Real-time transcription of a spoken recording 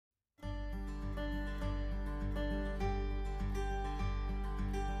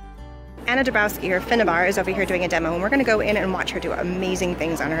Anna Dabrowska here, Finnabair, is over here doing a demo, and we're gonna go in and watch her do amazing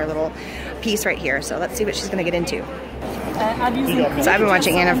things on her little piece right here. So let's see what she's gonna get into. So I've been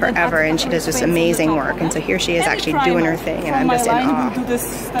watching Anna forever, and she does this amazing work, and so here she is actually doing her thing, and I'm just in awe. Do this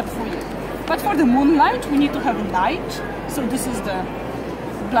step for you. But for the moonlight, we need to have light. So this is the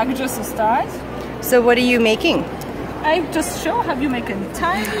black gesso start. So what are you making? I just show you make a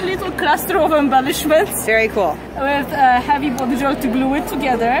tiny little cluster of embellishments. Very cool. With a heavy body gel to glue it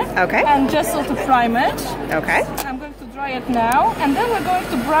together. Okay. And gesso to prime it. Okay. I'm going to dry it now, and then we're going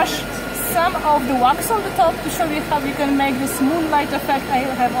to brush some of the wax on the top to show you how you can make this moonlight effect I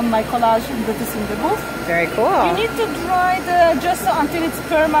have on my collage that is in the booth. Very cool. You need to dry the gesso until it's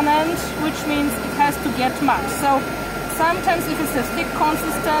permanent, which means it has to get matte. So sometimes if it's a thick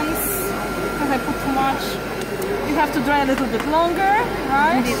consistence, because I put too much, you have to dry a little bit longer,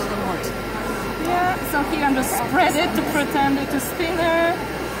 right? You need a little more. Yeah, so here I'm just spread it to pretend it is thinner.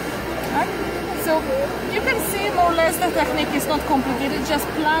 Right? So you can see more or less the technique is not complicated, just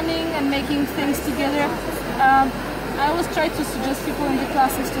planning and making things together. I always try to suggest people in the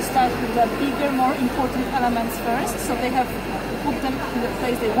classes to start with the bigger, more important elements first, so they have put them in the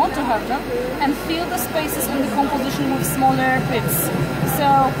place they want to have them, and fill the spaces in the composition with smaller bits. So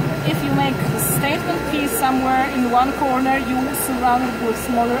if you make a statement piece somewhere in one corner, you surround it with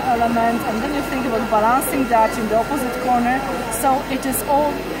smaller elements, and then you think about balancing that in the opposite corner. So it is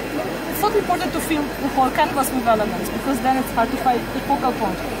all. It's not important to fill the whole canvas with elements, because then it's hard to find the focal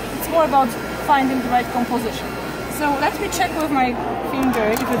point. It's more about finding the right composition. So let me check with my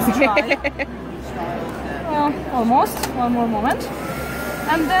finger if it's dry. Well, almost. One more moment.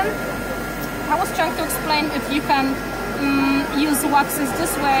 And then I was trying to explain if you can use waxes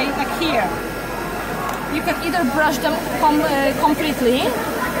this way, like here. You can either brush them completely,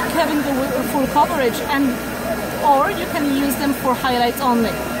 having the full coverage, or you can use them for highlights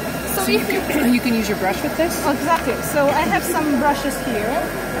only. So you can use your brush with this? Exactly. So I have some brushes here.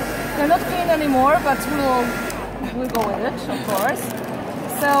 They're not clean anymore, but we'll go with it, of course.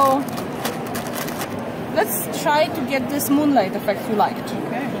 So let's try to get this moonlight effect you liked.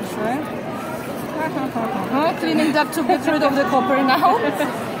 Okay. Right. Cleaning that to get rid of the copper now.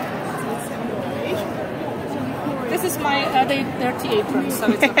 This is my dirty apron,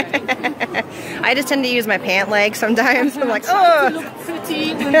 so it's okay. I just tend to use my pant leg sometimes. I'm like, oh! To look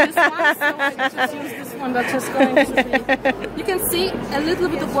pretty with this one, so I just use this one that's just going to be. You can see a little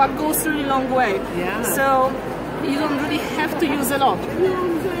bit of wax goes a really long way. Yeah. So you don't really have to use a lot.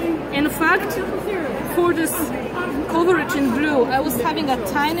 In fact, for this coverage in blue, I was having a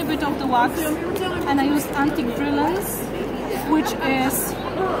tiny bit of the wax, and I used antique brilliance, which is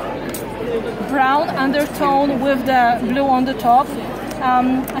brown undertone with the blue on the top.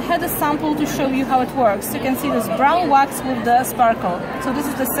 I had a sample to show you how it works. You can see this brown wax with the sparkle. So this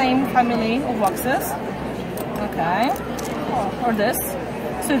is the same family of waxes. Okay. Or this.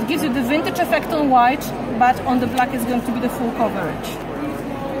 So it gives you the vintage effect on white, but on the black is going to be the full coverage.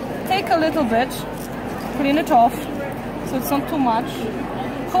 Take a little bit, clean it off, so it's not too much.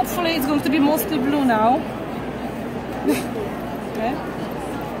 Hopefully it's going to be mostly blue now. Okay.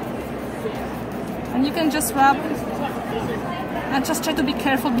 And you can just rub, and just try to be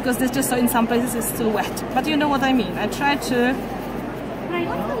careful because this gesso in some places is still wet. But you know what I mean. I try to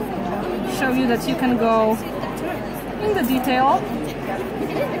show you that you can go in the detail.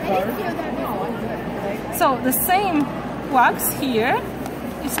 So the same wax here,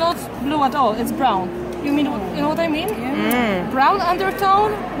 it's not blue at all, it's brown. You know what I mean? Yeah. Brown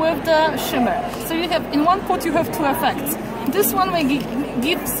undertone with the shimmer. So you have, in one pot you have two effects. This one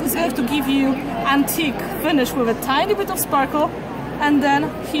is going to give you antique finish with a tiny bit of sparkle, and then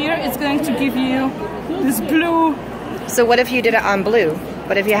here it's going to give you this blue. So what if you did it on blue?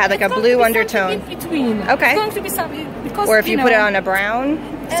 What if you had like a blue undertone? In between. Okay. It's going to be something, because, or if you put it on a brown,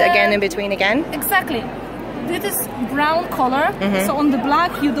 so again in between again? Exactly. This is brown color, so on the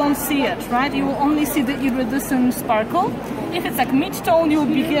black you don't see it, right? You will only see the iridescent sparkle. If it's like mid-tone, you will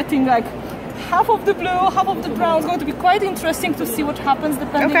be getting like half of the blue, half of the brown. It's going to be quite interesting to see what happens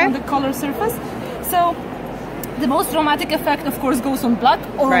depending on the color surface. So the most dramatic effect, of course, goes on black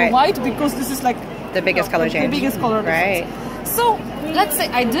or white, because this is like the biggest color change. The biggest color difference. Right. So let's say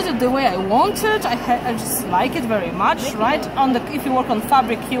I did it the way I wanted. I just like it very much, right? If you work on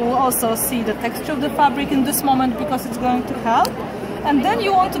fabric, you will also see the texture of the fabric in this moment, because it's going to help. And then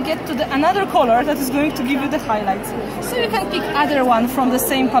you want to get to another color that is going to give you the highlights. So you can pick either one from the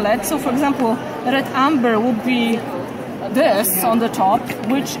same palette. So for example, red amber would be this on the top,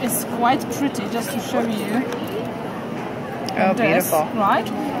 which is quite pretty, just to show you. Oh, this, beautiful. Right?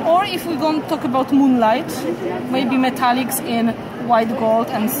 Or if we're going to talk about moonlight, maybe metallics in white, gold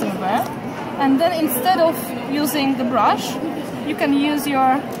and silver. And then instead of using the brush, you can use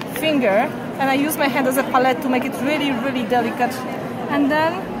your finger, and I use my hand as a palette to make it really, really delicate. And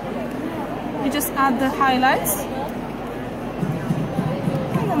then you just add the highlights,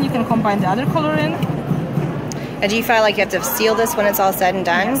 and then you can combine the other color in. And do you feel like you have to seal this when it's all said and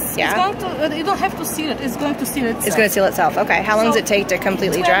done? Yes. Yeah. It's going to, you don't have to seal it. It's going to seal itself. It's going to seal itself. Okay. How long does it take to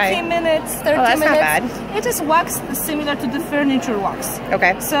completely 20 dry? 20 minutes, 30 that's minutes. not bad. It is wax similar to the furniture wax.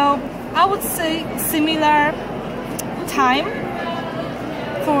 Okay. So I would say similar time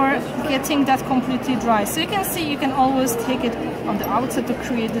for getting that completely dry. So you can see you can always take it on the outside to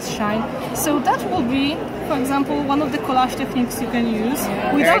create this shine. So that will be, for example, one of the collage techniques you can use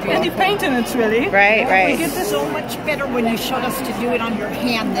without any paint in it, really. Right, right. We get this so much better when you showed us to do it on your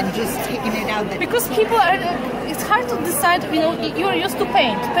hand than just taking it out. Because people are, it's hard to decide, you know, you're used to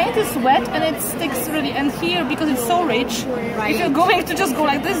paint. Paint is wet and it sticks really, and here, because it's so rich, if you're going to just go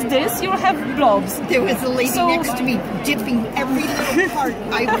like this, you'll have blobs. There was a lady next to me dipping every little part.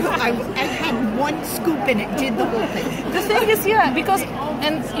 I had one scoop and it did the whole thing. The thing is, yeah, because,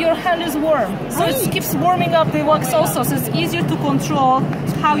 and your hand is warm, so it keeps warming up the wax also, so it's easier to control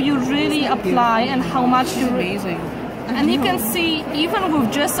how you really apply and how much you... Amazing. And you can see, even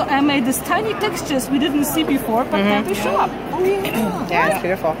with gesso, I made these tiny textures we didn't see before, but then they show up. Oh, yeah. Yeah, it's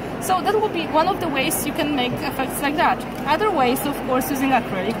beautiful. So that would be one of the ways you can make effects like that. Other ways, of course, using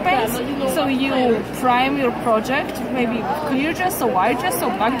acrylic paints. So you prime your project, maybe with clear gesso, white gesso,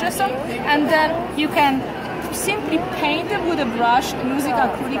 black gesso, and then you can simply paint them with a brush using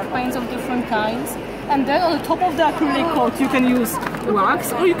acrylic paints of different kinds. And then on the top of the acrylic coat you can use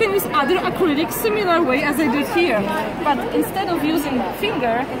wax, or you can use other acrylics similar way as I did here. But instead of using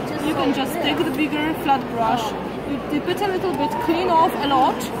finger, you can just take the bigger flat brush, you dip it a little bit, clean off a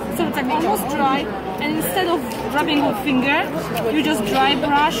lot, so it's like almost dry, and instead of rubbing with finger, you just dry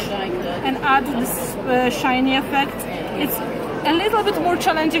brush and add this shiny effect. It's a little bit more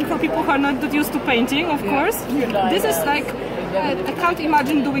challenging for people who are not that used to painting, of course. This is like, I can't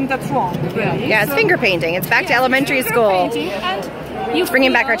imagine doing that wrong, really. Yeah, it's finger painting. It's back to elementary school. And you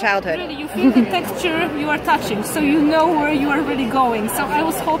bringing back our childhood. Really, you feel the texture you are touching, so you know where you are really going. So I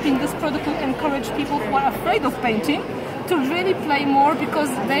was hoping this product would encourage people who are afraid of painting to really play more, because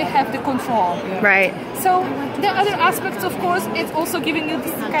they have the control. Right. So the other aspects, of course, it's also giving you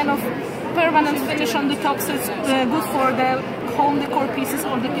this kind of permanent finish on the top, so it's good for the home decor pieces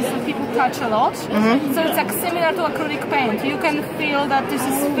or the pieces that people touch a lot. So it's like similar to acrylic paint. You can feel that this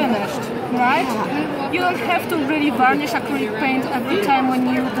is finished, right? You don't have to really varnish acrylic paint every time when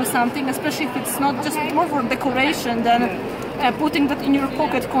you do something, especially if it's not just more for decoration than putting that in your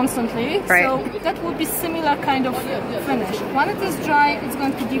pocket constantly. Right. So that would be similar kind of finish. When it is dry, it's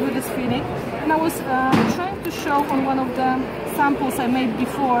going to give you this feeling. And I was trying to show on one of the samples I made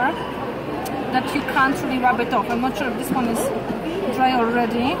before that you can't really rub it off. I'm not sure if this one is dry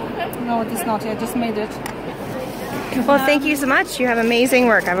already. No, it is not. I just made it. Well, thank you so much. You have amazing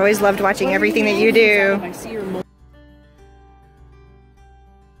work. I've always loved watching everything that you do.